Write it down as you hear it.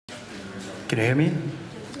Can you hear me? I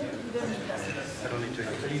don't need to.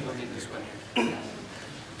 Please don't need this one.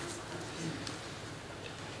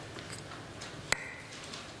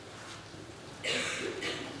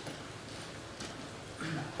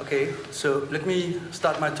 Okay, so let me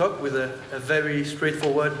start my talk with a very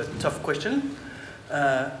straightforward but tough question,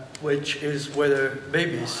 which is whether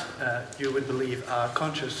babies, you would believe, are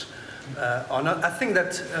conscious or not. I think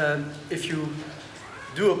that if you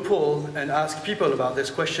do a poll and ask people about this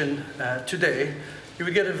question today, you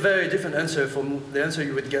would get a very different answer from the answer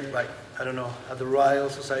you would get, like, I don't know, at the Royal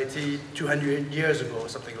Society 200 years ago or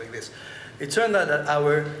something like this. It turned out that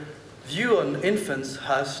our view on infants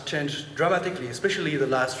has changed dramatically, especially the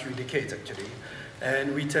last few decades, actually.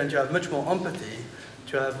 And we tend to have much more empathy,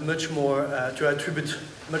 to have much more, to attribute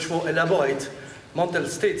much more elaborate mental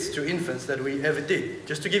states to infants than we ever did.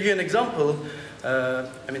 Just to give you an example,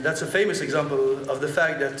 I mean, that's a famous example of the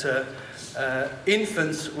fact that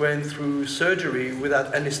infants went through surgery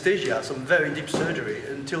without anesthesia, some very deep surgery,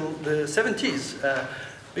 until the 70s.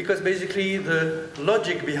 Because basically the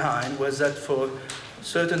logic behind was that for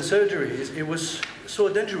certain surgeries, it was so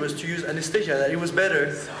dangerous to use anesthesia that it was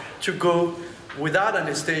better to go without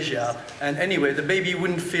anesthesia. And anyway, the baby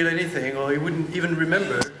wouldn't feel anything, or he wouldn't even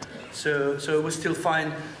remember. So it was still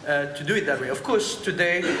fine to do it that way. Of course,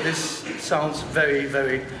 today this sounds very,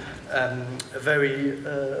 very, very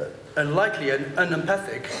unlikely and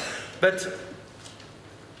unempathic. But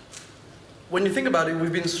when you think about it,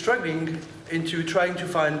 we've been struggling into trying to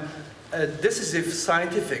find a decisive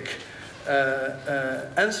scientific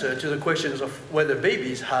answer to the questions of whether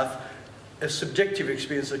babies have a subjective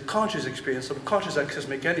experience, a conscious experience, some conscious access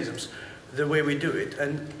mechanisms, the way we do it.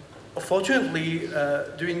 And fortunately,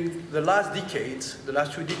 during the last decades, the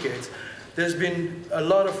last 2 decades, there's been a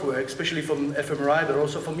lot of work, especially from fMRI, but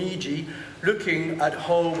also from EEG, looking at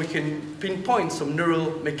how we can pinpoint some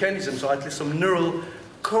neural mechanisms, or at least some neural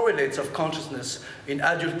correlates of consciousness in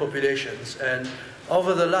adult populations. And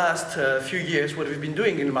over the last few years, what we've been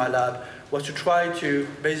doing in my lab was to try to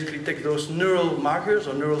basically take those neural markers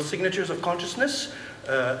or neural signatures of consciousness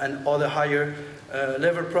and other higher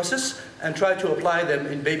level process and try to apply them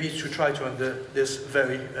in babies to try to answer this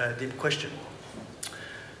very deep question.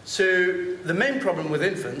 So the main problem with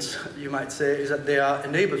infants, you might say, is that they are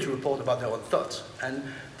unable to report about their own thoughts. And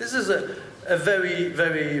this is a very,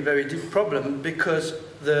 very, very deep problem, because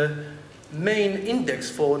the main index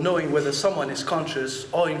for knowing whether someone is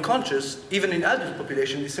conscious or unconscious, even in adult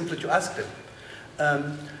population, is simply to ask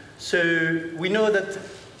them. So we know that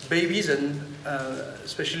babies, and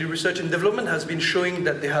especially research and development, has been showing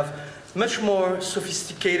that they have much more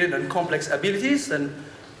sophisticated and complex abilities than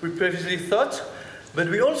we previously thought. But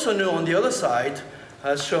we also know on the other side,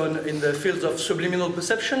 as shown in the fields of subliminal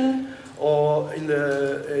perception, or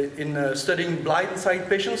in studying blind sight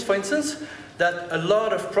patients, for instance, that a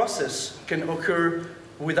lot of process can occur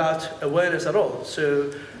without awareness at all.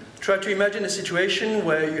 So try to imagine a situation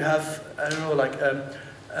where you have, I don't know, like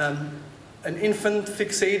an infant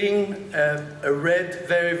fixating a red,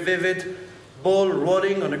 very vivid ball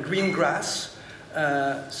rolling on a green grass.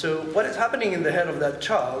 So what is happening in the head of that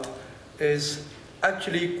child is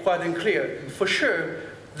actually quite unclear. For sure,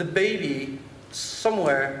 the baby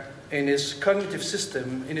somewhere in his cognitive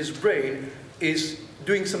system, in his brain, is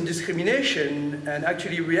doing some discrimination and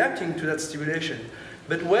actually reacting to that stimulation.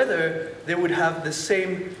 But whether they would have the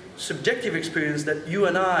same subjective experience that you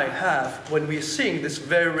and I have when we're seeing this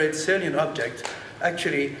very red salient object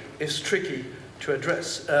actually is tricky to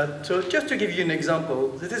address. So just to give you an example,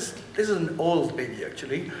 this is an old baby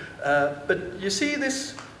actually, but you see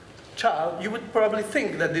this child, you would probably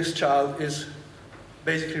think that this child is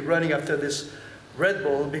basically running after this red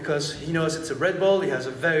ball because he knows it's a red ball, he has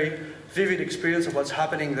a very vivid experience of what's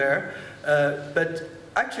happening there. But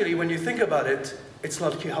actually, when you think about it, it's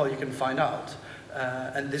not how you can find out.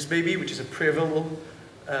 And this baby, which is a pre-available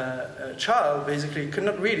child, basically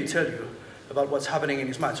cannot really tell you about what's happening in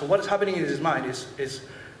his mind. So what is happening in his mind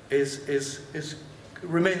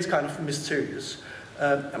remains kind of mysterious.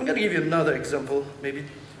 I'm going to give you another example, maybe,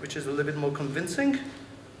 which is a little bit more convincing,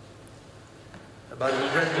 about the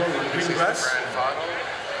red ball and green grass. Grand final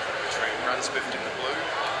between Run Swift in the blue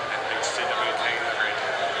and Big Sid Kouider in the red.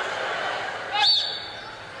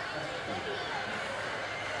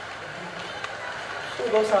 So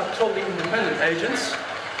those are totally independent agents.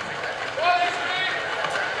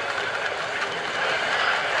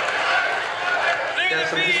 They have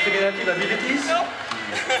some discriminative abilities.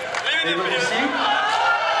 Able to see.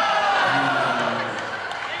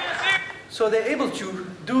 So they're able to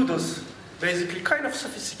do those basically kind of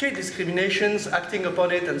sophisticated discriminations, acting upon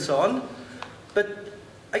it and so on. But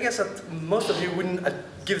I guess that most of you wouldn't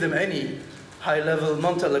give them any high-level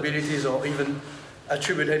mental abilities or even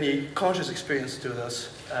attribute any conscious experience to those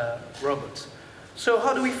robots. So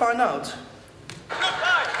how do we find out?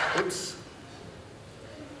 Oops.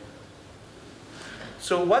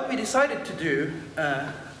 So what we decided to do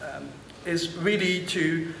is really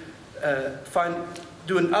to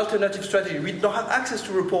do an alternative strategy. We don't have access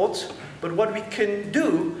to reports, but what we can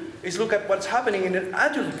do is look at what's happening in an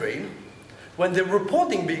adult brain when they're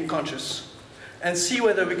reporting being conscious and see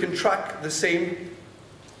whether we can track the same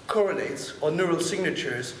correlates or neural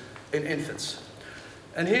signatures in infants.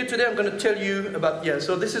 And here today I'm going to tell you about,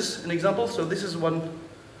 so this is an example. So this is one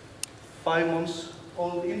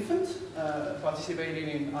 5-month-old infant participating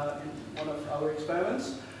in one of our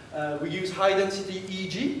experiments. We use high-density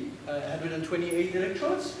EEG, 128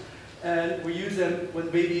 electrodes, and we use them when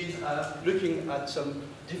babies are looking at some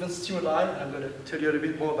different stimuli. I'm going to tell you a little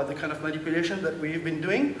bit more about the kind of manipulation that we've been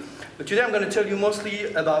doing. But today I'm going to tell you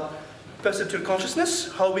mostly about perceptual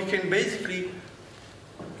consciousness, how we can basically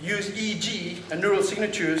use EEG and neural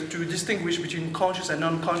signatures to distinguish between conscious and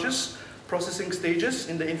non-conscious processing stages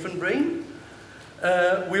in the infant brain.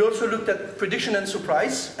 We also looked at prediction and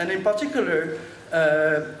surprise, and in particular,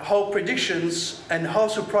 how predictions and how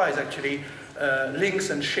surprise actually links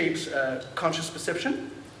and shapes conscious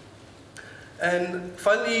perception. And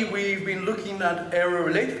finally, we've been looking at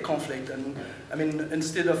error-related conflict. And I mean,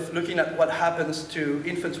 instead of looking at what happens to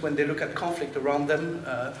infants when they look at conflict around them,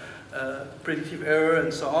 predictive error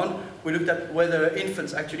and so on, we looked at whether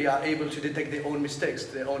infants actually are able to detect their own mistakes,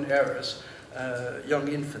 their own errors, young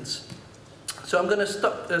infants. So I'm going to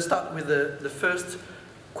start with the first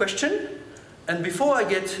question. And before I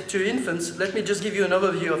get to infants, let me just give you an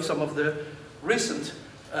overview of some of the recent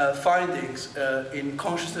findings in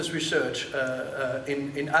consciousness research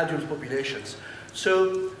in adult populations.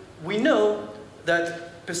 So we know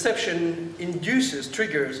that perception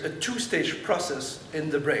triggers a two-stage process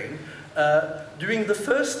in the brain. During the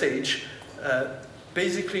first stage,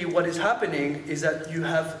 basically what is happening is that you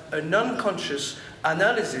have an unconscious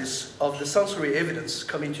analysis of the sensory evidence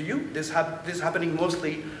coming to you. This is happening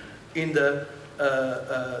mostly in the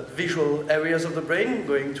visual areas of the brain,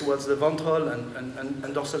 going towards the ventral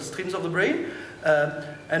and dorsal streams of the brain.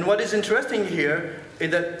 And what is interesting here is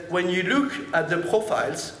that when you look at the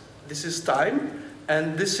profiles, this is time,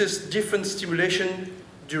 and this is different stimulation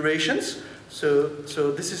durations. So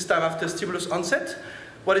this is time after stimulus onset.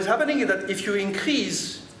 What is happening is that if you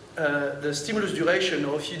increase the stimulus duration,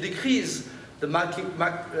 or if you decrease the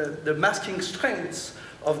masking strengths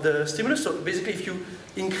of the stimulus, so basically if you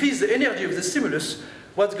increase the energy of the stimulus,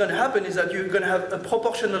 what's going to happen is that you're going to have a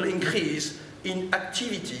proportional increase in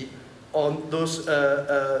activity on those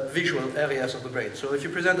visual areas of the brain. So if you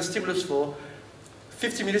present a stimulus for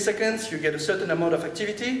 50 milliseconds, you get a certain amount of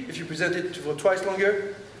activity. If you present it for twice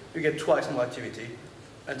longer, you get twice more activity,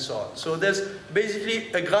 and so on. So there's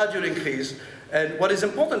basically a gradual increase. And what is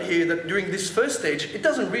important here is that during this first stage, it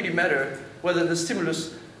doesn't really matter whether the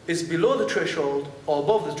stimulus is below the threshold or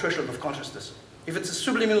above the threshold of consciousness. If it's a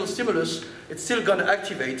subliminal stimulus, it's still going to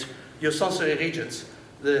activate your sensory regions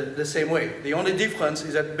the same way. The only difference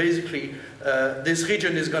is that basically this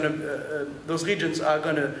region is going to, those regions are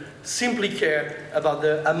going to simply care about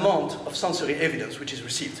the amount of sensory evidence which is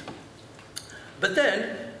received. But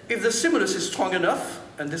then, if the stimulus is strong enough,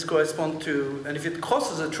 and this corresponds to, and if it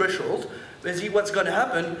crosses a threshold, basically what's going to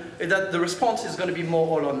happen is that the response is going to be more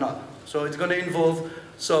all or none. So it's going to involve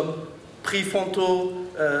some prefrontal,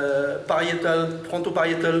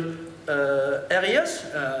 frontoparietal areas,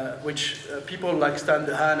 which people like Stan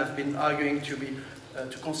DeHaan have been arguing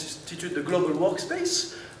to constitute the global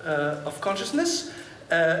workspace of consciousness.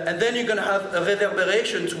 And then you're going to have a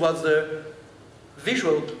reverberation towards the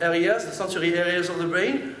visual areas, the sensory areas of the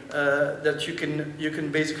brain that you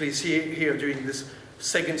can basically see here during this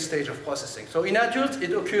second stage of processing. So in adults,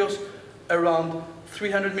 it occurs around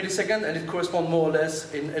 300 milliseconds, and it corresponds more or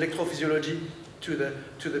less in electrophysiology to the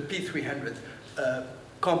P300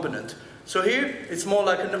 component. So here, it's more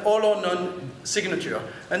like an all or none signature.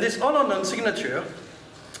 And this all or none signature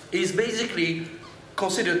is basically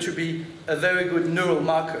considered to be a very good neural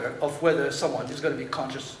marker of whether someone is going to be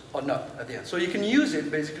conscious or not at the end. So you can use it,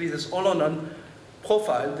 basically, this all or none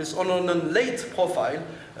profile, this all or none late profile,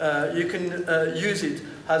 you can use it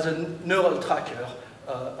as a neural tracker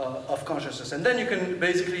of consciousness. And then you can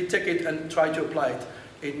basically take it and try to apply it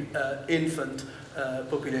in infant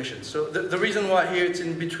populations. So the reason why here it's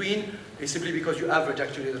in between is simply because you average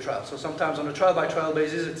actually the trial. So sometimes on a trial-by-trial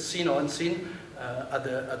basis, it's seen or unseen at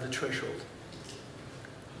the threshold.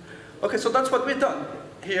 Okay, so that's what we've done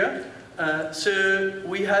here. So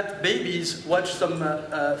we had babies watch some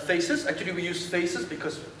faces. Actually, we use faces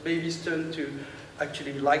because babies tend to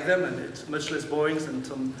actually like them, and it's much less boring than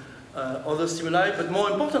some other stimuli. But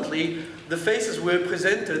more importantly, the faces were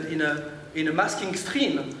presented in a masking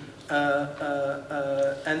stream,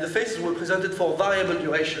 and the faces were presented for variable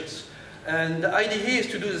durations. And the idea here is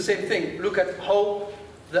to do the same thing. Look at how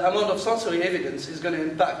the amount of sensory evidence is going to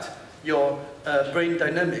impact your brain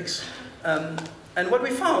dynamics. And what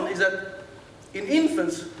we found is that in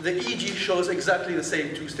infants, the EEG shows exactly the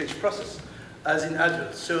same two-stage process as in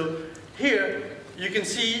adults. So here, you can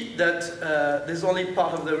see that this is only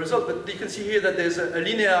part of the result, but you can see here that there's a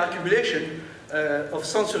linear accumulation of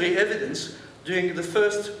sensory evidence during the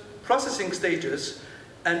first processing stages,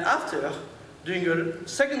 and after, during a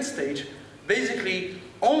second stage, basically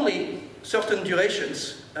only certain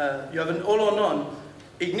durations, you have an all or none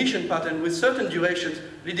ignition pattern with certain durations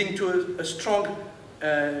leading to a strong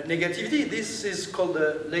negativity. This is called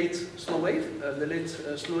the late slow wave, the late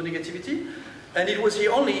slow negativity, and it was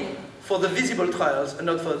here only for the visible trials and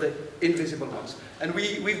not for the invisible ones. And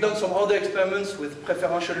we've done some other experiments with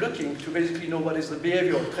preferential looking to basically know what is the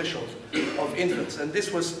behavioral threshold of infants, and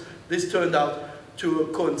this turned out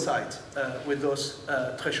to coincide with those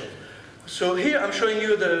thresholds. So here I'm showing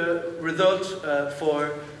you the result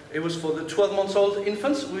it was for the 12-month-old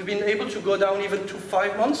infants. We've been able to go down even to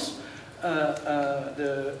 5 months,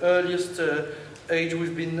 the earliest age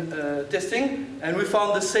we've been testing, and we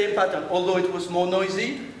found the same pattern, although it was more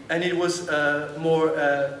noisy and it was more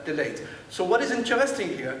delayed. So what is interesting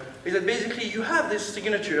here is that basically you have this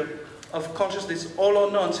signature of consciousness, all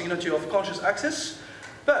or none signature of conscious access,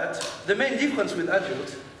 but the main difference with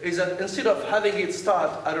adults is that instead of having it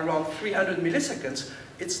start at around 300 milliseconds,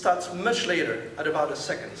 it starts much later, at about a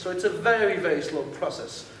second. So it's a very, very slow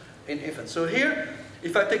process in infants. So here,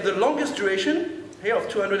 if I take the longest duration, here of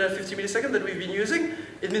 250 milliseconds that we've been using,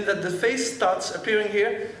 it means that the face starts appearing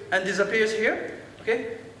here and disappears here,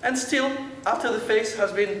 okay? And still, after the face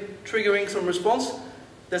has been triggering some response,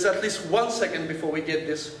 there's at least 1 second before we get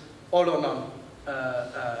this all or none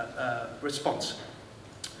response.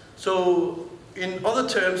 So, in other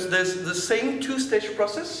terms, there's the same two-stage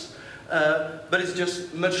process, but it's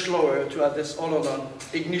just much slower to have this all or none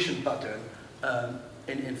ignition pattern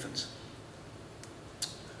in infants.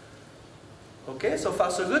 Okay, so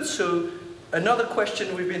far so good. So another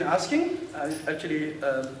question we've been asking, actually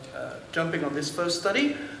jumping on this first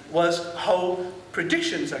study, was how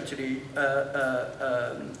predictions actually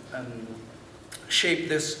shape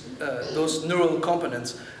those neural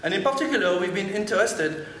components. And in particular, we've been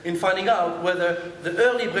interested in finding out whether the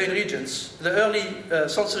early brain regions, the early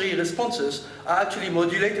sensory responses, are actually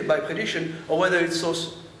modulated by prediction, or whether it's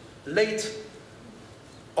those late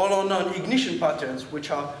all or none ignition patterns, which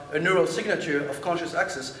are a neural signature of conscious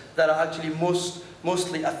access, that are actually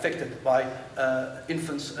mostly affected by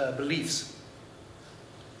infants' beliefs.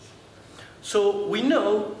 So we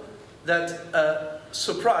know that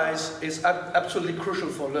surprise is absolutely crucial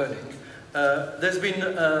for learning. There's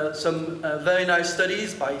been some very nice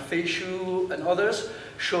studies by Fei Xu and others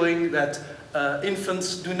showing that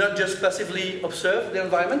infants do not just passively observe the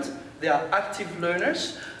environment, they are active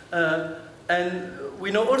learners. And we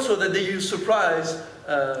know also that they use surprise.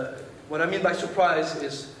 What I mean by surprise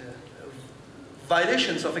is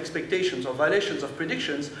violations of expectations or violations of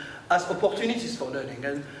predictions as opportunities for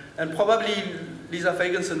learning. And probably Lisa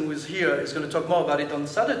Fagenson, who is here, is going to talk more about it on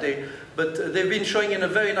Saturday, but they've been showing in a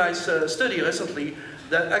very nice study recently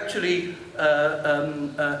that actually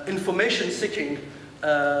information-seeking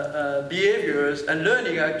behaviors and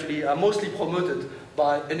learning actually are mostly promoted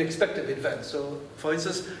by unexpected events. So, for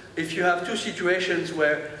instance, if you have two situations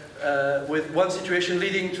where, with one situation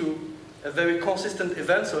leading to a very consistent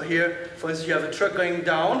event, so here, for instance, you have a truck going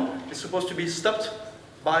down, it's supposed to be stopped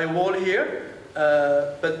by a wall here,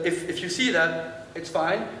 but if you see that, it's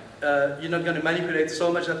fine. You're not going to manipulate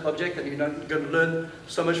so much that object, and you're not going to learn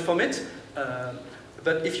so much from it.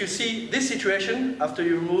 But if you see this situation, after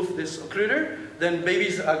you remove this occluder, then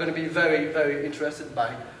babies are going to be very, very interested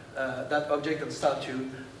by that object and start to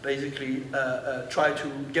basically try to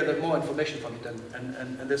gather more information from it,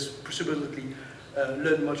 and this presumably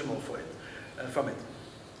learn much more from it.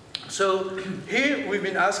 So here we've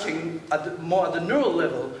been asking more at the neural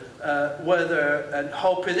level whether and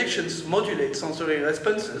how predictions modulate sensory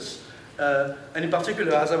responses, and in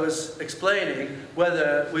particular, as I was explaining,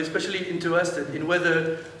 whether we're especially interested in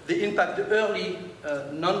whether they impact the early,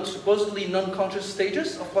 supposedly non-conscious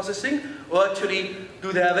stages of processing, or actually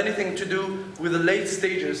do they have anything to do with the late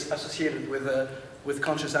stages associated with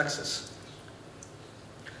conscious access.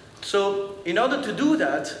 So in order to do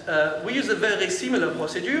that, we use a very similar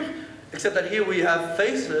procedure. except that here we have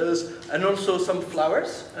faces and also some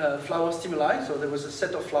flowers, flower stimuli. So there was a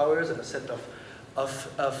set of flowers and a set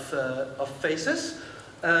of faces.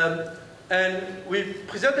 And we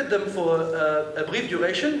presented them for a brief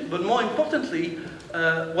duration, but more importantly,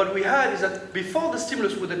 what we had is that before the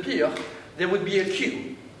stimulus would appear, there would be a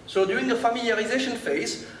cue. So during the familiarization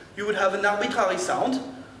phase, you would have an arbitrary sound,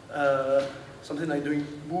 something like doing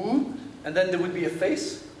boo, and then there would be a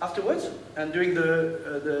face afterwards. And during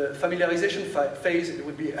the familiarization phase, it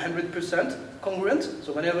would be 100% congruent.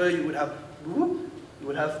 So whenever you would have boo, you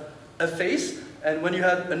would have a face. And when you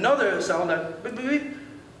had another sound like beep, beep, beep,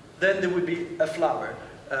 then there would be a flower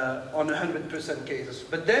on 100% cases.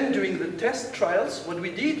 But then during the test trials, what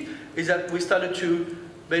we did is that we started to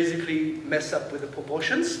basically mess up with the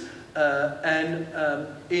proportions. In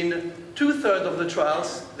 2/3 of the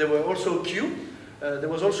trials, there were also a cue. There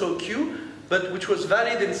was also a cue, but which was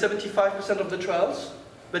valid in 75% of the trials,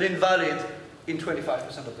 but invalid in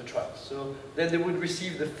 25% of the trials. So then they would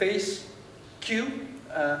receive the face cue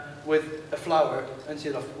with a flower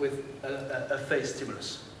instead of with a face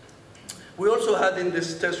stimulus. We also had in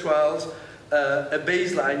these test trials a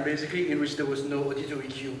baseline, basically, in which there was no auditory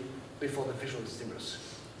cue before the visual stimulus.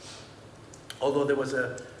 Although there was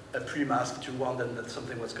a pre-mask to warn them that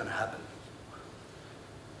something was going to happen.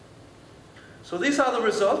 So these are the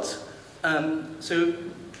results. So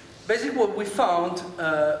basically what we found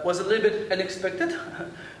was a little bit unexpected.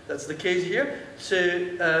 That's the case here. So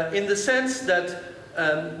in the sense that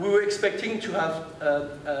we were expecting to have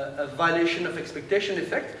a violation of expectation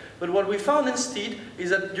effect, but what we found instead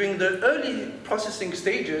is that during the early processing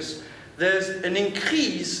stages, there's an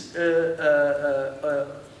increase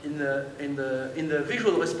in the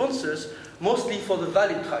visual responses, mostly for the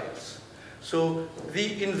valid trials. So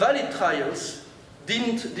the invalid trials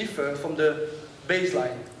didn't differ from the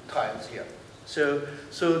baseline trials here. So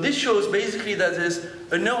this shows basically that there's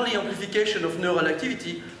an early amplification of neural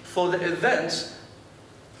activity for the events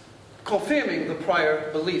confirming the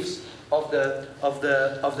prior beliefs of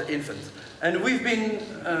the infant. And we've been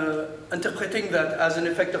interpreting that as an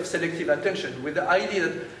effect of selective attention, with the idea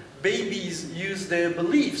that babies use their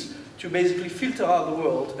beliefs to basically filter out the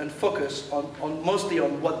world and focus mostly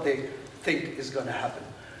on what they think is going to happen.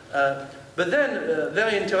 But then,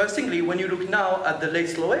 very interestingly, when you look now at the late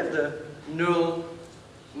slow wave, the neural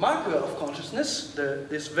marker of consciousness,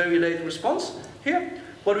 this very late response here,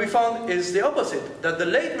 what we found is the opposite, that the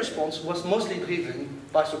late response was mostly driven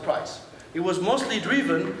by surprise. It was mostly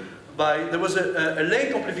driven by, there was a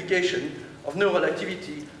late amplification of neural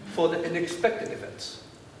activity for the unexpected events.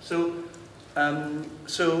 So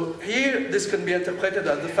here, this can be interpreted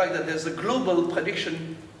as the fact that there's a global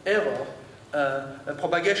prediction error, a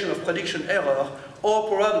propagation of prediction error, or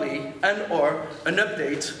probably, or an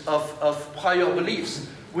update of prior beliefs,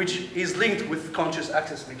 which is linked with conscious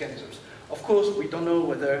access mechanisms. Of course, we don't know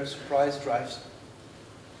whether surprise drives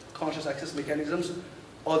conscious access mechanisms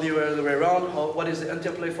or the other way around, or what is the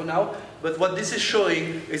interplay for now. But what this is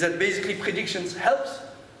showing is that basically predictions helps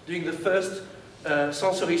during the first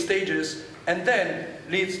sensory stages, and then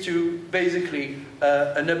leads to basically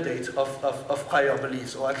an update of prior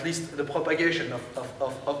beliefs, or at least the propagation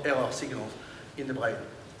of error signals in the brain.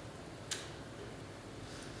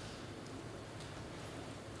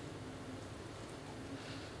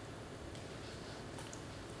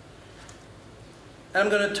 I'm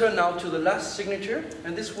going to turn now to the last signature,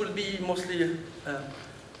 and this will be mostly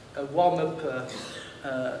a warm-up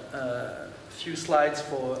few slides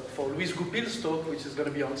for Louise Goupil's talk, which is going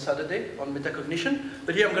to be on Saturday on metacognition.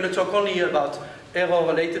 But here I'm going to talk only about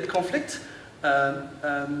error-related conflict,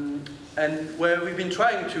 and where we've been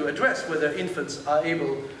trying to address whether infants are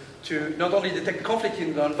able to not only detect conflict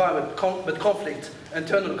in the environment, but conflict,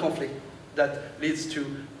 internal conflict, that leads to,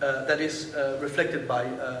 that is reflected by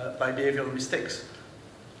behavioral mistakes.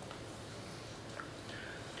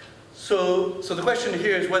 So the question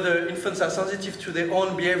here is whether infants are sensitive to their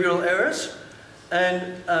own behavioral errors.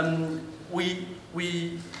 And we,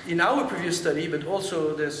 in our previous study, but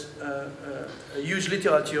also there's a huge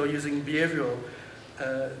literature using behavioral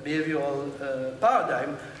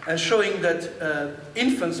paradigm, and showing that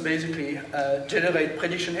infants basically generate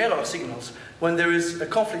prediction error signals when there is a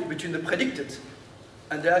conflict between the predicted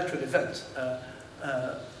and the actual event.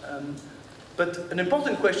 But an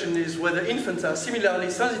important question is whether infants are similarly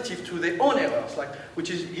sensitive to their own errors, which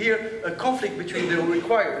is here a conflict between the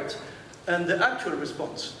required and the actual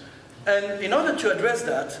response. And in order to address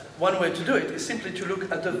that, one way to do it is simply to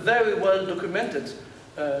look at a very well documented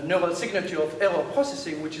neural signature of error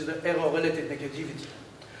processing, which is the error-related negativity.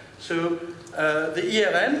 So the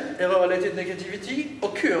ERN, error-related negativity,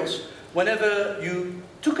 occurs whenever you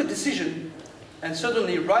took a decision and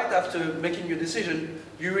suddenly right after making your decision,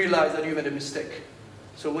 you realize that you made a mistake.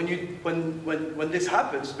 So when this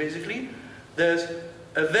happens, basically, there's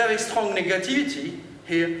a very strong negativity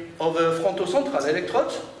here of the frontocentral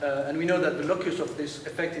electrode, and we know that the locus of this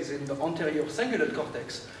effect is in the anterior cingulate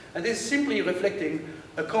cortex. And this is simply reflecting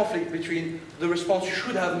a conflict between the response you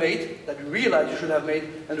should have made, that you realize you should have made,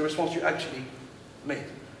 and the response you actually made.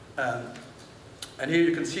 And here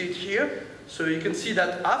you can see it here. So you can see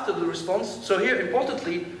that after the response, so here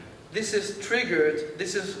importantly, this is triggered,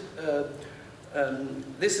 this is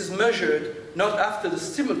measured not after the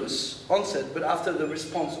stimulus onset, but after the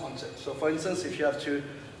response onset. So for instance, if you have to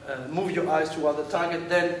move your eyes toward the target,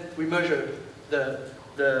 then we measure the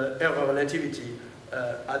error relativity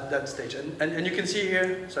at that stage. And you can see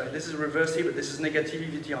here, sorry, this is reversed here, but this is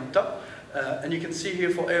negativity on top. And you can see here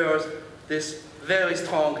for errors, this very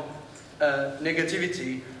strong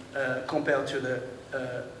negativity compared to the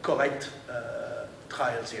correct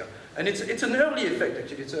trials here. And it's an early effect,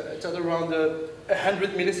 actually. It's at around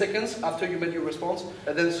 100 milliseconds after you made your response,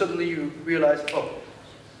 and then suddenly you realize, oh,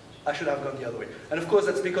 I should have gone the other way. And of course,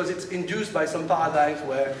 that's because it's induced by some paradigms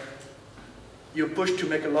where you're pushed to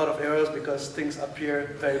make a lot of errors because things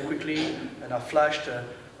appear very quickly and are flashed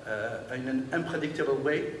in an unpredictable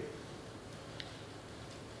way.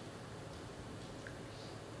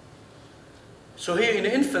 So here in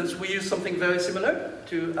infants, we use something very similar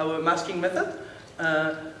to our masking method.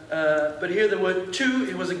 But here there were two.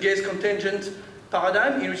 It was a gaze contingent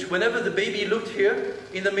paradigm in which whenever the baby looked here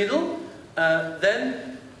in the middle,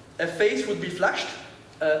 then a face would be flashed,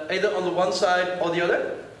 either on the one side or the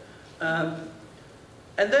other.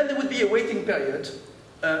 And then there would be a waiting period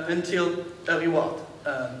until a reward.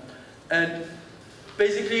 And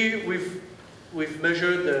basically, we've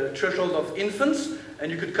measured the threshold of infants,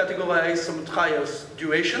 and you could categorize some trials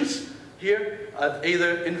durations here as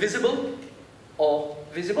either invisible or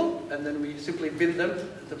visible, and then we simply bin them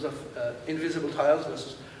in terms of invisible trials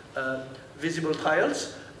versus visible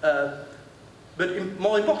trials. But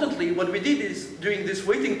more importantly, what we did is, during this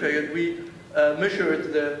waiting period, we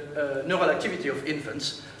measured the neural activity of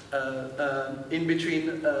infants in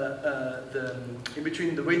between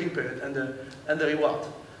the waiting period and the reward.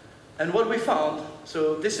 And what we found,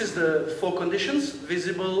 so this is the four conditions: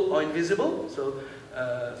 visible or invisible. So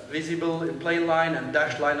visible in plain line and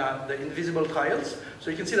dashed line are the invisible trials. So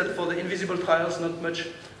you can see that for the invisible trials, not much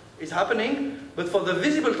is happening. But for the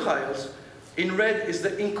visible trials, in red is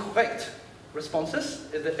the incorrect responses,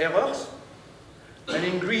 the errors. And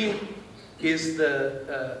in green is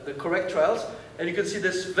the correct trials. And you can see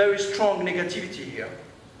this very strong negativity here.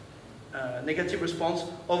 Negative response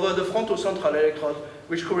over the frontocentral electrode,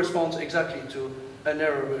 which corresponds exactly to an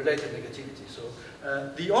error-related negativity. So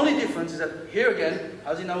the only difference is that here again,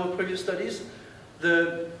 as in our previous studies,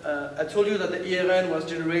 I told you that the ERN was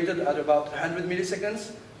generated at about 100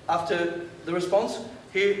 milliseconds after the response.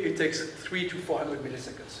 Here it takes 300 to 400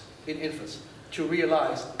 milliseconds in infants to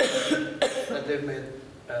realize that they've made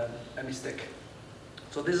a mistake.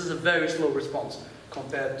 So this is a very slow response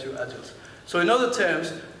compared to adults. So in other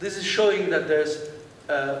terms, this is showing that there's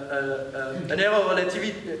an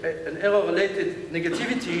error-related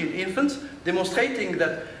negativity in infants, demonstrating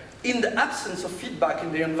that in the absence of feedback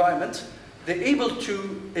in the environment, they're able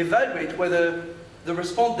to evaluate whether the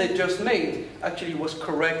response they just made actually was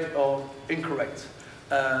correct or incorrect.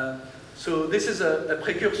 So this is a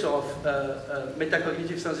precursor of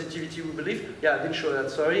metacognitive sensitivity, we believe. Yeah, I didn't show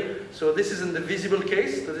that, sorry. So this is in the visible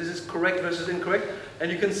case, so this is correct versus incorrect.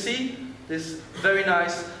 And you can see this very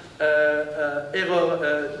nice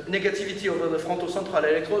error negativity over the frontocentral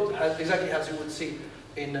electrode, exactly as you would see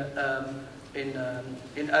in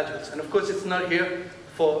adults. And of course, it's not here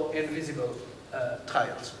for invisible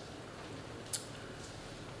trials.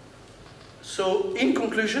 So in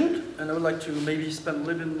conclusion, and I would like to maybe spend a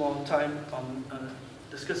little bit more time on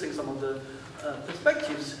discussing some of the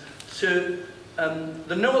perspectives. So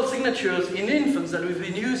the neural signatures in infants that we've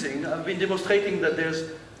been using have been demonstrating that there's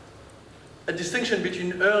a distinction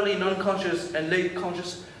between early non-conscious and late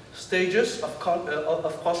conscious stages of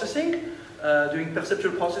processing, doing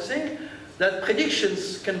perceptual processing, that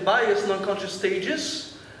predictions can bias non-conscious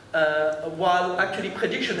stages, while actually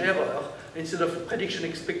prediction error, instead of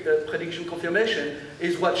prediction confirmation,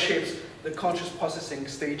 is what shapes the conscious processing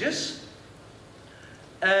stages.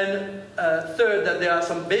 And third, that there are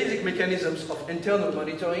some basic mechanisms of internal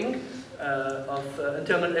monitoring,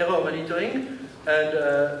 internal error monitoring. And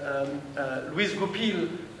Louise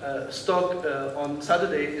Goupil's talk on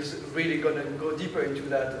Saturday is really going to go deeper into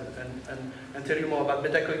that and tell you more about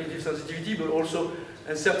metacognitive sensitivity, but also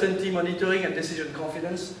uncertainty monitoring and decision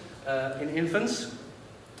confidence in infants.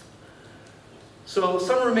 So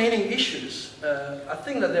some remaining issues. I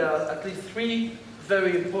think that there are at least 3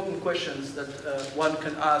 very important questions that one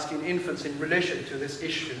can ask in infants in relation to this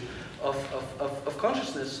issue of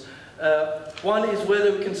consciousness. One is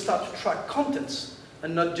whether we can start to track contents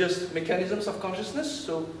and not just mechanisms of consciousness.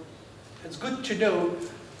 So it's good to know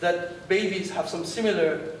that babies have some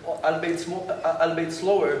similar, albeit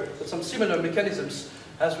slower, but some similar mechanisms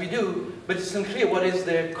as we do, but it's unclear what is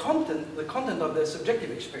their content, the content of their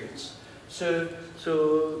subjective experience. So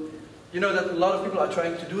you know that a lot of people are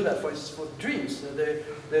trying to do that for dreams.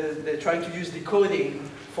 They're trying to use decoding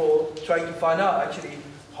for trying to find out actually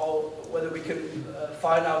whether we can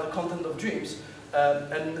find out the content of dreams.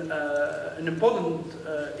 And an important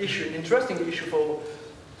issue, an interesting issue for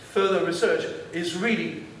further research is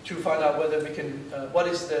really to find out whether we can, what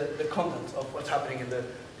is the content of what's happening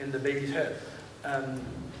in the baby's head. And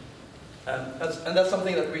that's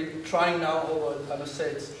something that we're trying now, although I must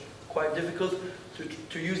say it's quite difficult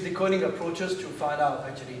to use decoding approaches to find out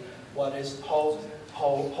actually what is, how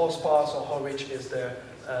sparse or how rich is their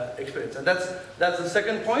experience. And that's the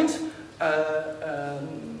second point.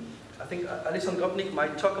 I think Alison Gopnik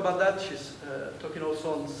might talk about that. She's talking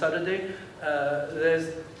also on Saturday.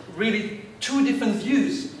 There's really 2 different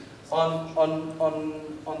views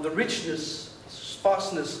on the richness,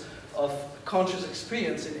 sparseness of conscious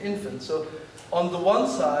experience in infants. So on the one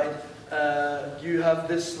side, you have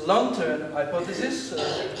this lantern hypothesis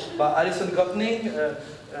by Alison Gopnik,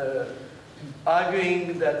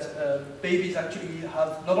 arguing that babies actually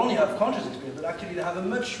have, not only have conscious experience, but actually they have a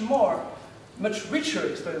much richer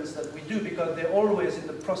experience than we do, because they're always in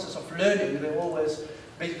the process of learning, they're always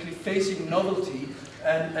basically facing novelty,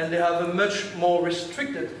 and they have a much more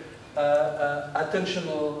restricted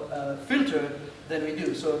attentional filter than we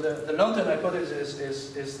do. So the lantern hypothesis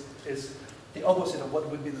is the opposite of what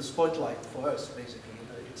would be the spotlight for us, basically.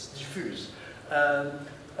 It's diffuse.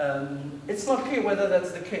 It's not clear whether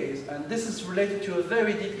that's the case, and this is related to a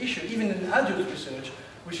very deep issue, even in adult research,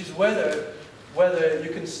 which is whether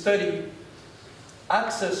you can study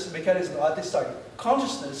access mechanism, or at least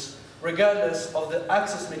consciousness, regardless of the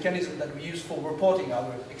access mechanism that we use for reporting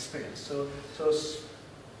our experience. So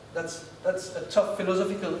that's a tough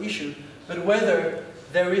philosophical issue, but whether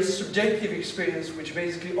there is subjective experience which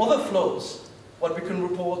basically overflows what we can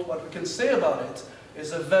report, what we can say about it,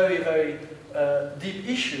 is a very, very deep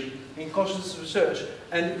issue in consciousness research,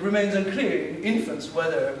 and it remains unclear in infants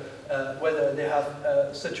whether they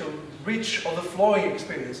have such a rich, overflowing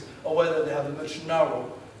experience, or whether they have a much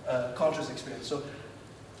narrow conscious experience. So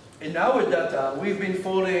in our data, we've been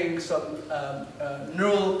following some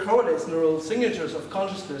neural correlates, neural signatures of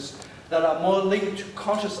consciousness that are more linked to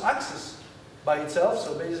conscious access by itself.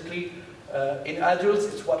 So basically, in adults,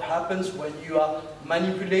 it's what happens when you are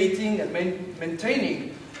manipulating and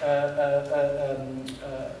maintaining a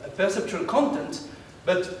perceptual content,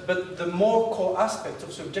 but the more core aspect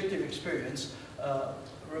of subjective experience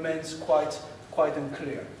remains quite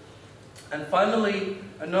unclear. And finally,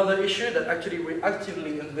 another issue that actually we're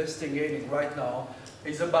actively investigating right now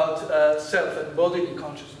is about self and bodily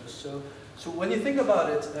consciousness. So when you think about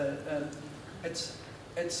it,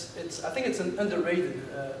 I think it's an underrated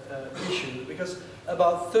issue, because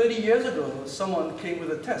about 30 years ago, someone came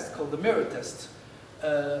with a test called the mirror test,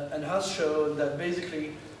 and has shown that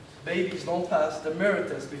basically babies don't pass the mirror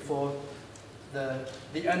test before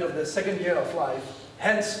the end of their 2nd year of life.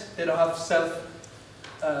 Hence, they don't have self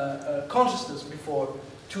consciousness before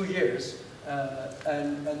 2 years.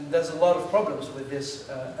 And there's a lot of problems with this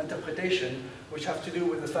interpretation, which have to do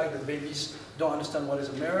with the fact that babies don't understand what is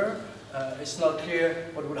a mirror. It's not clear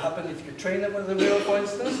what would happen if you train them with a mirror, for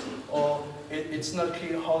instance, or it's not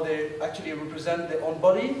clear how they actually represent their own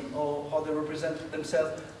body, or how they represent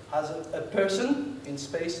themselves as a person in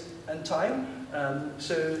space and time.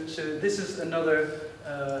 So this is another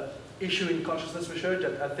issue in consciousness research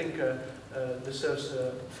that I think deserves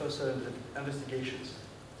further investigations.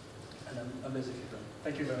 And I'm basically done.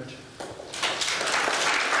 Thank you very much.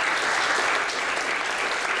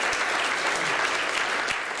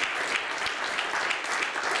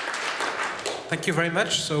 Thank you very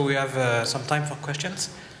much. So we have some time for questions.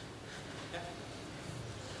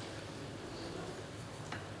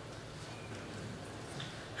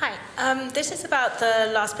 Hi, this is about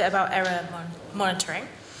the last bit about error monitoring.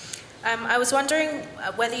 I was wondering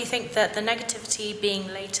whether you think that the negativity being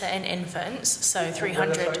later in infants, so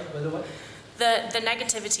 300... The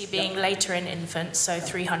negativity being later in infants, so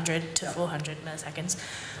 300 to 400 milliseconds.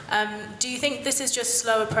 Do you think this is just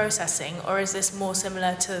slower processing, or is this more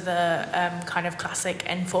similar to the kind of classic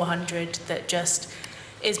N400 that just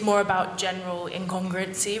is more about general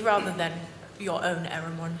incongruency rather than your own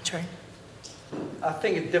error monitoring? I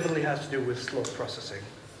think it definitely has to do with slow processing.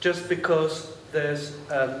 Just because there's,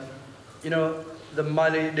 the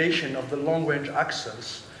myelination of the long-range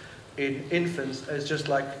axons in infants is just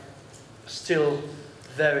like still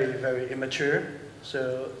very, very immature.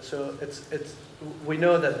 So we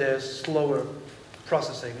know that there's slower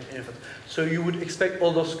processing in infants. So you would expect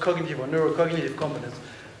all those cognitive or neurocognitive components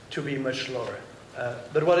to be much slower.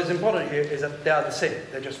 But what is important here is that they are the same.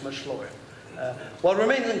 They're just much slower. What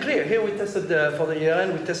remains unclear, here we tested, for the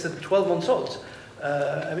ERN, we tested 12-month-olds.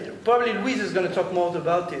 Probably Louise is going to talk more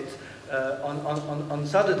about it on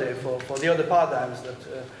Saturday for the other paradigms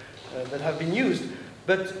that have been used.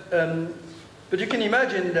 But you can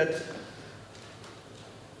imagine that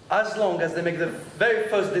as long as they make the very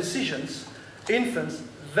first decisions, infants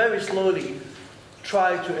very slowly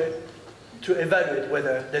try to evaluate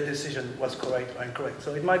whether their decision was correct or incorrect.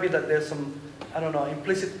 So it might be that there's some,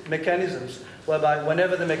 implicit mechanisms whereby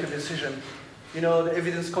whenever they make a decision, the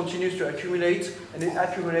evidence continues to accumulate, and it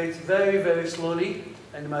accumulates very, very slowly,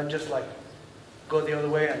 and it might just like go the other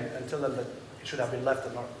way and tell them that it should have been left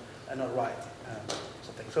and not right.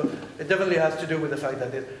 Something. So it definitely has to do with the fact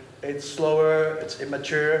that it's slower, it's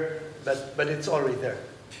immature, but it's already there.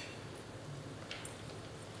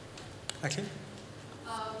 Okay.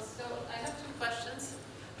 So I have two questions.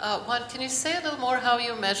 One, can you say a little more how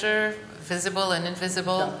you measure visible and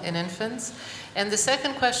invisible in infants? And the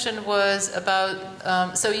second question was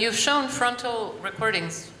about, so you've shown frontal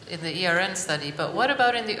recordings in the ERN study, but what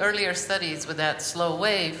about in the earlier studies with that slow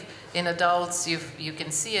wave? In adults, you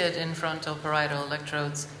can see it in frontal parietal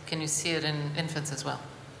electrodes. Can you see it in infants as well?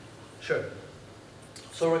 Sure.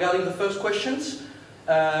 So regarding the first questions,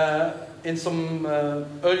 in some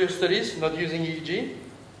earlier studies, not using EEG,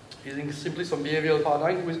 using simply some behavioral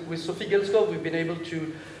paradigm, with Sophie Gelskov, we've been able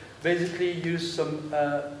to basically use some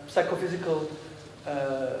psychophysical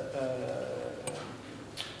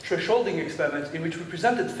thresholding experiments in which we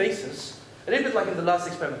presented faces, a little bit like in the last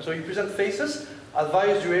experiment. So you present faces at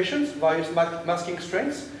various durations, various masking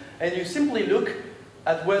strengths, and you simply look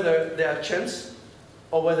at whether they are chance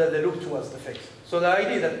or whether they look towards the face. So the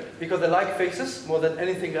idea that because they like faces more than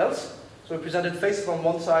anything else, so we presented faces on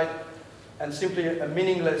one side and simply a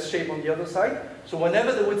meaningless shape on the other side. So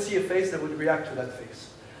whenever they would see a face, they would react to that face.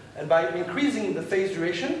 And by increasing the phase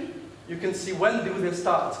duration, you can see when do they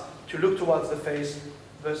start to look towards the face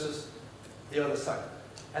versus the other side.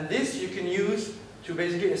 And this you can use to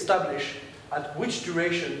basically establish at which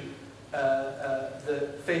duration the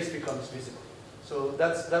face becomes visible. So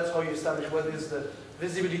that's how you establish what is the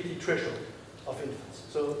visibility threshold of infants.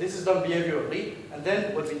 So this is done behaviorally, and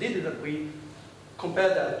then what we did is that we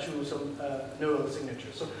compared that to some neural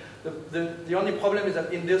signatures. So the only problem is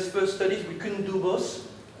that in these first studies we couldn't do both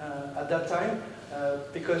at that time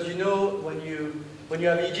because when you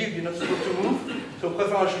have EEG you're not supposed to move, so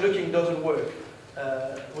preferential looking doesn't work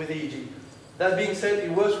with EEG. That being said,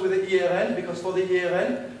 it works with the ERN because for the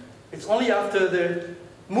ERN it's only after the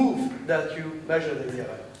move that you measure the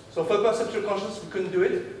ERN. So for perceptual consciousness we couldn't do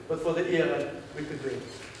it, but for the ERN we could do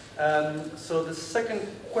it. So the second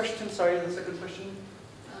question, About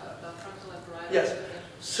frontal and parietal. Yes.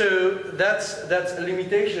 So that's a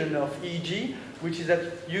limitation of EEG, which is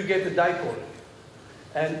that you get a dipole,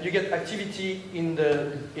 and you get activity in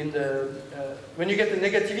the when you get a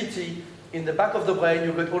negativity in the back of the brain,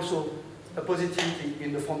 you get also a positivity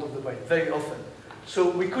in the front of the brain very often. So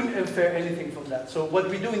we couldn't infer anything from that. So what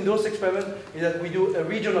we do in those experiments is that we do a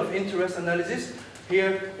region of interest analysis.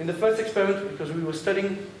 Here, in the first experiment, because we were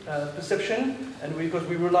studying perception, and because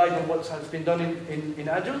we relied on what has been done in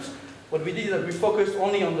adults, what we did is that we focused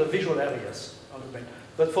only on the visual areas of the brain.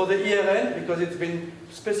 But for the ERN, because it's been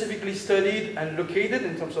specifically studied and located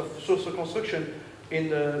in terms of social construction in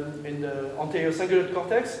the anterior cingulate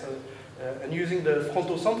cortex, and using the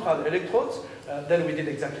frontocentral electrodes, then we did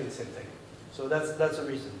exactly the same thing. So that's the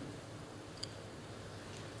reason.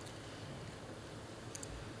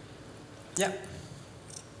 Yeah.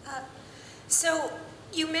 So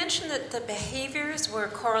you mentioned that the behaviors were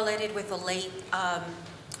correlated with the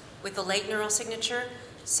late neural signature.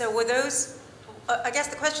 So were those? I guess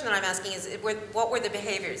the question that I'm asking is, what were the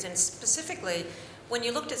behaviors? And specifically, when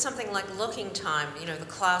you looked at something like looking time, the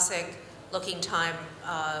classic looking time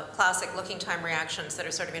reactions that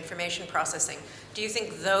are sort of information processing, do you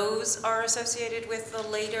think those are associated with the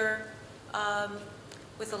later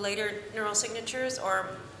neural signatures, or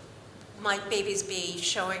might babies be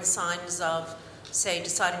showing signs of, say,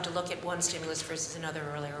 deciding to look at one stimulus versus another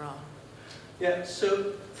earlier on? Yeah,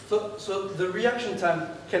 so the reaction time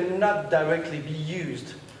cannot directly be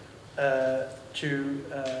used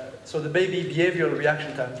so the baby behavioral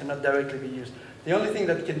reaction time cannot directly be used. The only thing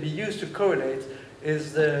that can be used to correlate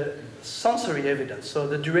is the sensory evidence, so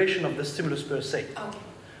the duration of the stimulus per se.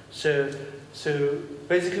 Okay. So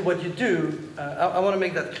basically what you do, I want to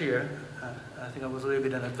make that clear. I think I was a little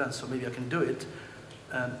bit in advance, so maybe I can do it.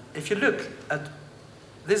 If you look at,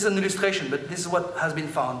 this is an illustration, but this is what has been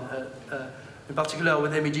found, in particular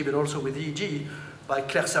with MEG, but also with EEG, by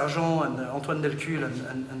Claire Sergent and Antoine Delcule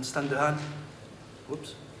and Stan Dehaene.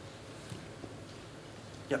 Whoops.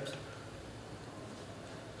 Yep.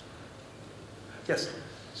 Yes.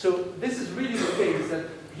 So this is really the case that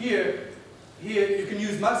here you can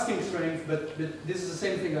use masking strength, but this is the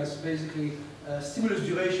same thing as basically stimulus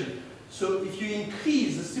duration. So if you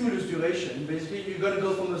increase the stimulus duration, basically you're going to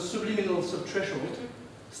go from a subliminal subthreshold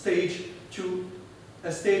stage to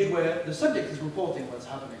a stage where the subject is reporting what's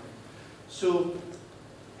happening. So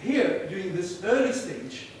here, during this early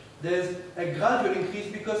stage, there's a gradual increase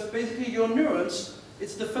because basically your neurons,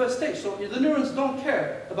 it's the first stage. So the neurons don't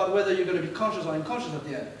care about whether you're going to be conscious or unconscious at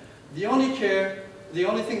the end. The only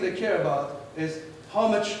thing they care about is how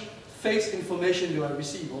much face information do I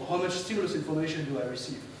receive, or how much stimulus information do I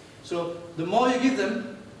receive. So the more you give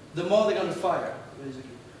them, the more they're going to fire, basically.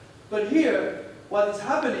 But here, what is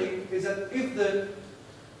happening is that if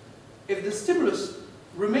the stimulus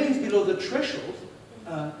remains below the threshold,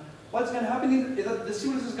 what's going to happen is that the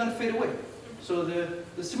stimulus is going to fade away. So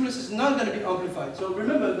the stimulus is not going to be amplified. So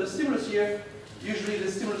remember, the stimulus here, usually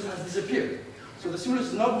the stimulus has disappeared. So the stimulus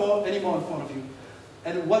is not anymore in front of you.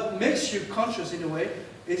 And what makes you conscious in a way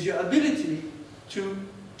is your ability to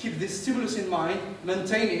keep this stimulus in mind,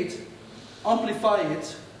 maintain it, amplify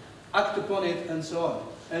it, act upon it, and so on.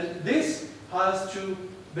 And this has to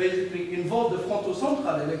basically involve the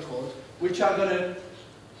frontocentral electrodes, which are going to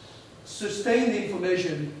sustain the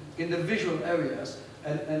information in the visual areas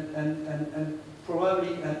and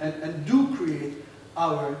probably do create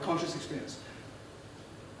our conscious experience.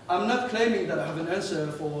 I'm not claiming that I have an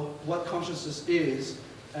answer for what consciousness is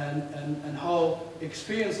and how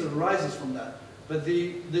experience arises from that. But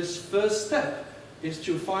this first step is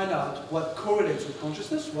to find out what correlates with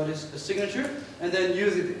consciousness, what is a signature, and then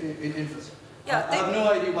use it in infants. Yeah, I have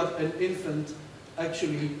no idea what an infant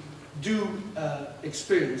actually do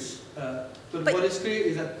experience, but what is clear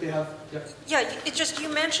is that they have... Yeah, it just, you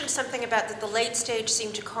mentioned something about that the late stage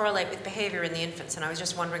seemed to correlate with behavior in the infants, and I was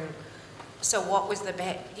just wondering, so what was the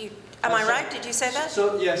behavior? Am I right? Did you say that?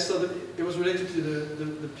 So yes, so it was related to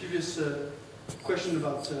the previous question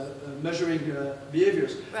about measuring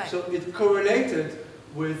behaviors. Right. So it correlated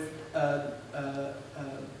with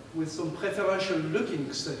some preferential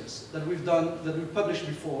looking studies that we've done, that we've published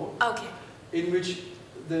before. Okay. In which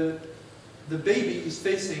the baby is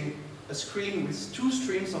facing a screen with two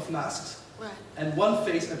streams of masks, right, and one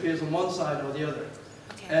face appears on one side or the other.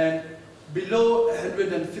 Okay. And below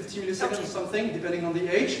 150 milliseconds okay, or something, depending on the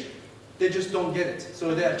age, they just don't get it.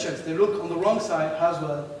 So they are chance. They look on the wrong side as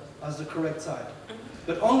well as the correct side.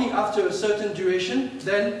 But only after a certain duration,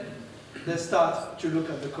 then they start to look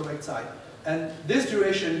at the correct side. And this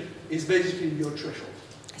duration is basically your threshold.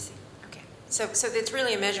 I see. Okay. So it's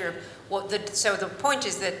really a measure of so the point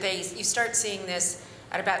is that you start seeing this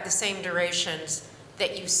at about the same durations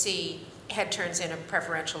that you see head turns in a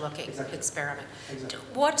preferential looking experiment. Exactly.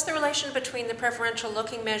 What's the relation between the preferential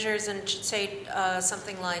looking measures and say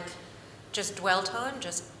something like just dwell time,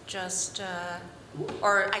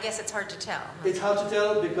 or I guess it's hard to tell. It's hard to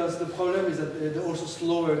tell because the problem is that they're also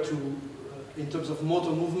slower in terms of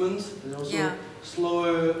motor movement. They're also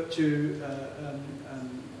slower to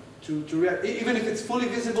react. Even if it's fully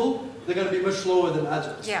visible, they're going to be much slower than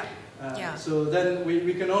adults. So then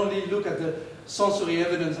we can only look at the sensory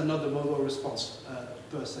evidence and not the motor response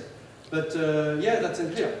per se. But yeah, that's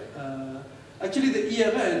unclear. Actually, the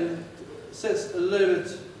ERN says a little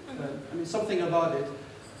bit, something about it,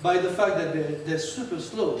 by the fact that they're super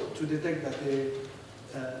slow to detect that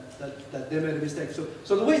they made a mistake.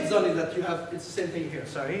 So the way it's done is that it's the same thing here,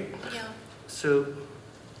 sorry. Yeah. So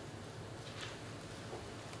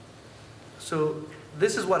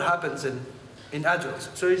this is what happens in adults.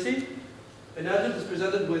 So you see, an adult is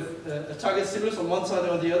presented with a target stimulus on one side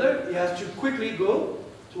or the other. He has to quickly go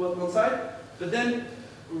to one side, but then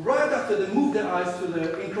right after they move their eyes to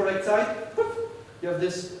the incorrect side, poof, you have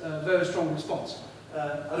this very strong response.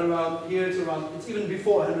 It's even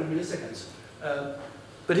before 100 milliseconds.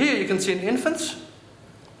 But here you can see in infants,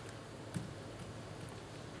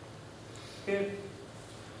 here,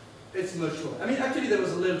 it's much slower. Actually there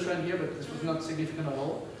was a little trend here, but this was not significant at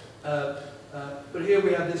all. But here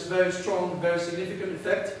we have this very strong, very significant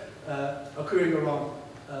effect occurring around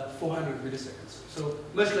 400 milliseconds. So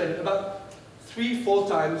much later, about 3-4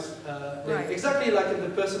 times, Right. exactly like in the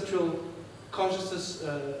perceptual consciousness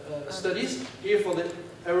studies. Here for the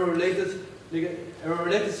error-related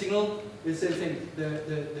signal, it's the same thing.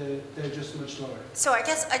 They're just much lower. So I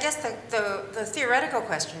guess the theoretical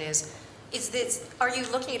question is this, are you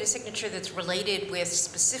looking at a signature that's related with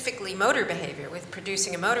specifically motor behavior, with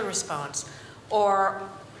producing a motor response, or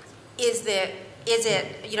is it,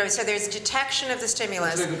 you know, so there's detection of the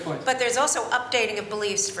stimulus, That's a very good point. but there's also updating of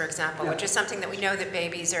beliefs, for example, Yeah. which is something that we know that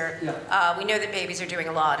babies are, Yeah. we know that babies are doing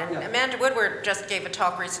a lot. And Yeah. Amanda Woodward just gave a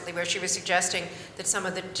talk recently where she was suggesting that some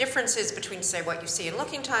of the differences between, say, what you see in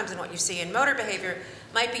looking times and what you see in motor behavior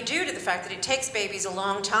might be due to the fact that it takes babies a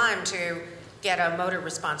long time to get a motor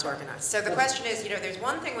response organized. So the question is, you know, there's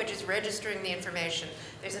one thing which is registering the information,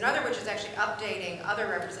 there's another which is actually updating other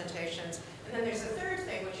representations, and then there's a third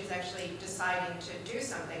thing which is actually deciding to do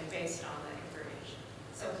something based on that information.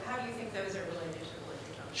 So how do you think those are related to what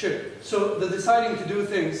you're talking Sure. So the deciding to do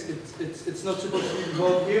things, it's not supposed to be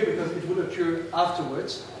involved here because it will occur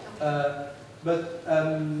afterwards.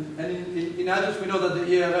 And in adults, we know that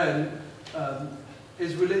the ERN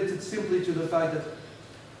is related simply to the fact that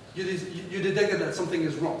you detected that something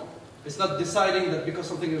is wrong. It's not deciding that because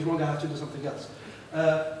something is wrong, I have to do something else.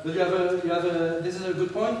 But this is a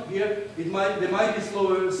good point here. They might be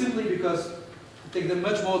slower simply because it takes them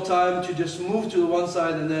much more time to just move to the one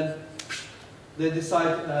side and then they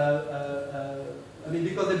decide, I mean,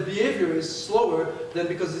 because the behavior is slower than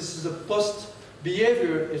because this is a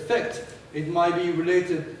post-behavior effect. It might be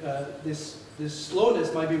related, this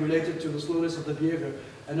slowness might be related to the slowness of the behavior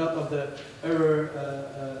and not of the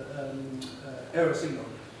error signal.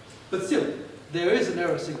 But still, there is an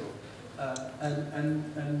error signal.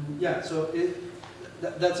 Yeah, so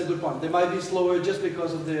that's a good point. They might be slower just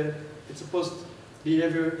because of it's a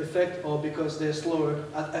post-behavior effect or because they're slower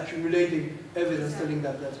at accumulating evidence telling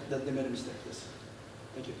that they made a mistake. Yes.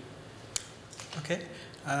 Thank you. Okay.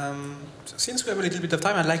 Since we have a little bit of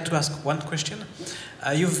time, I'd like to ask one question.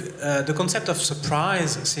 The concept of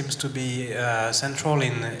surprise seems to be central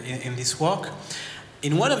in this work.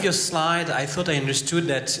 In one of your slides, I thought I understood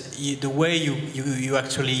that the way you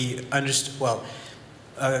actually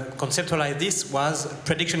conceptualized this was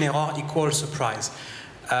prediction error equals surprise.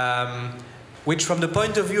 Which from the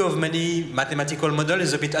point of view of many mathematical models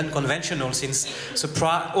is a bit unconventional, since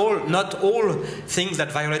not all things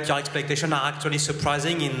that violate your expectation are actually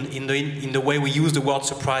surprising in the way we use the word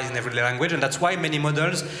surprise in everyday language, and that's why many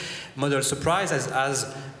models model surprise as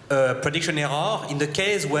a prediction error in the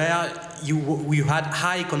case where you had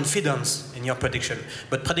high confidence in your prediction.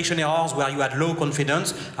 But prediction errors where you had low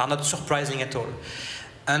confidence are not surprising at all.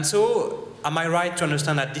 And so, am I right to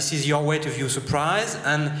understand that this is your way to view surprise?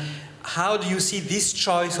 And how do you see this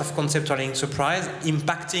choice of conceptualizing surprise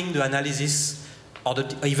impacting the analysis or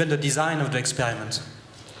even the design of the experiment?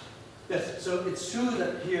 Yes, so it's true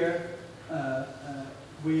that here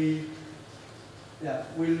we're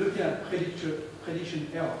looking at prediction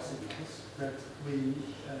error signals that we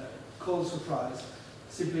call surprise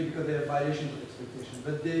simply because they are violations of expectation.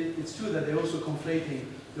 But it's true that they're also conflating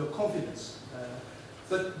your confidence.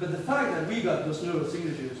 But the fact that we got those neural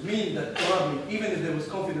signatures mean that probably, even if there was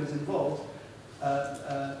confidence involved,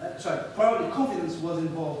 probably confidence was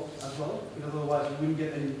involved as well, because otherwise we wouldn't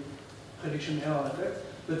get any prediction error effect.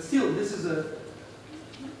 But still, this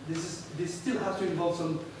still has to involve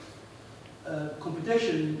some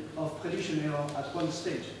computation of prediction error at one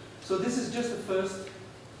stage. So this is just the first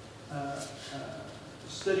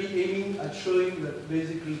study aiming at showing that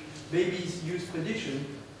basically babies use prediction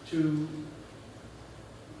to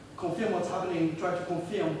confirm what's happening, try to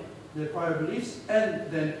confirm their prior beliefs,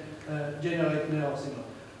 and then generate an error signal.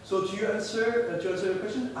 So to answer your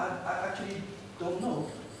question, I actually don't know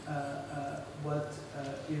what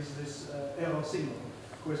is this error signal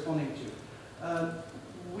corresponding to.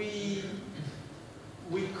 We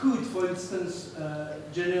could, for instance,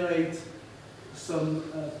 generate some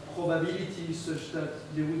probability such that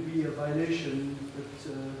there would be a violation, but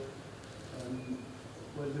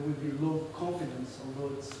where there would be low confidence,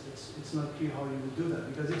 although it's not clear how you would do that,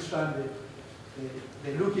 because each time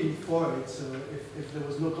they're looking for it, so if there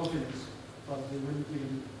was no confidence, well, they wouldn't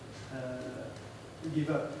even give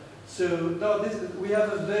up. So now we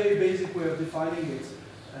have a very basic way of defining it,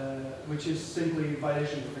 which is simply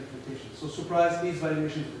violation of expectation. So surprise is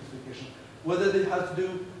violation of expectation. Whether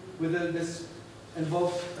this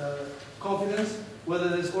involves confidence, whether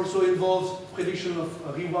this also involves prediction of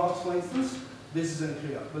rewards, for instance, this is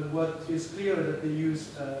unclear. But what is clear is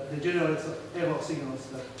that they generate error signals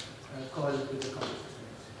that correlate with the conscious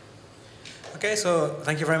experience. Okay, so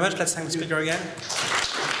thank you very much. Let's thank the speaker again.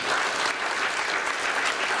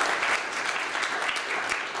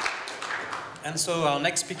 And so our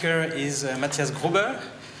next speaker is Matthias Gruber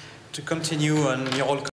to continue on neural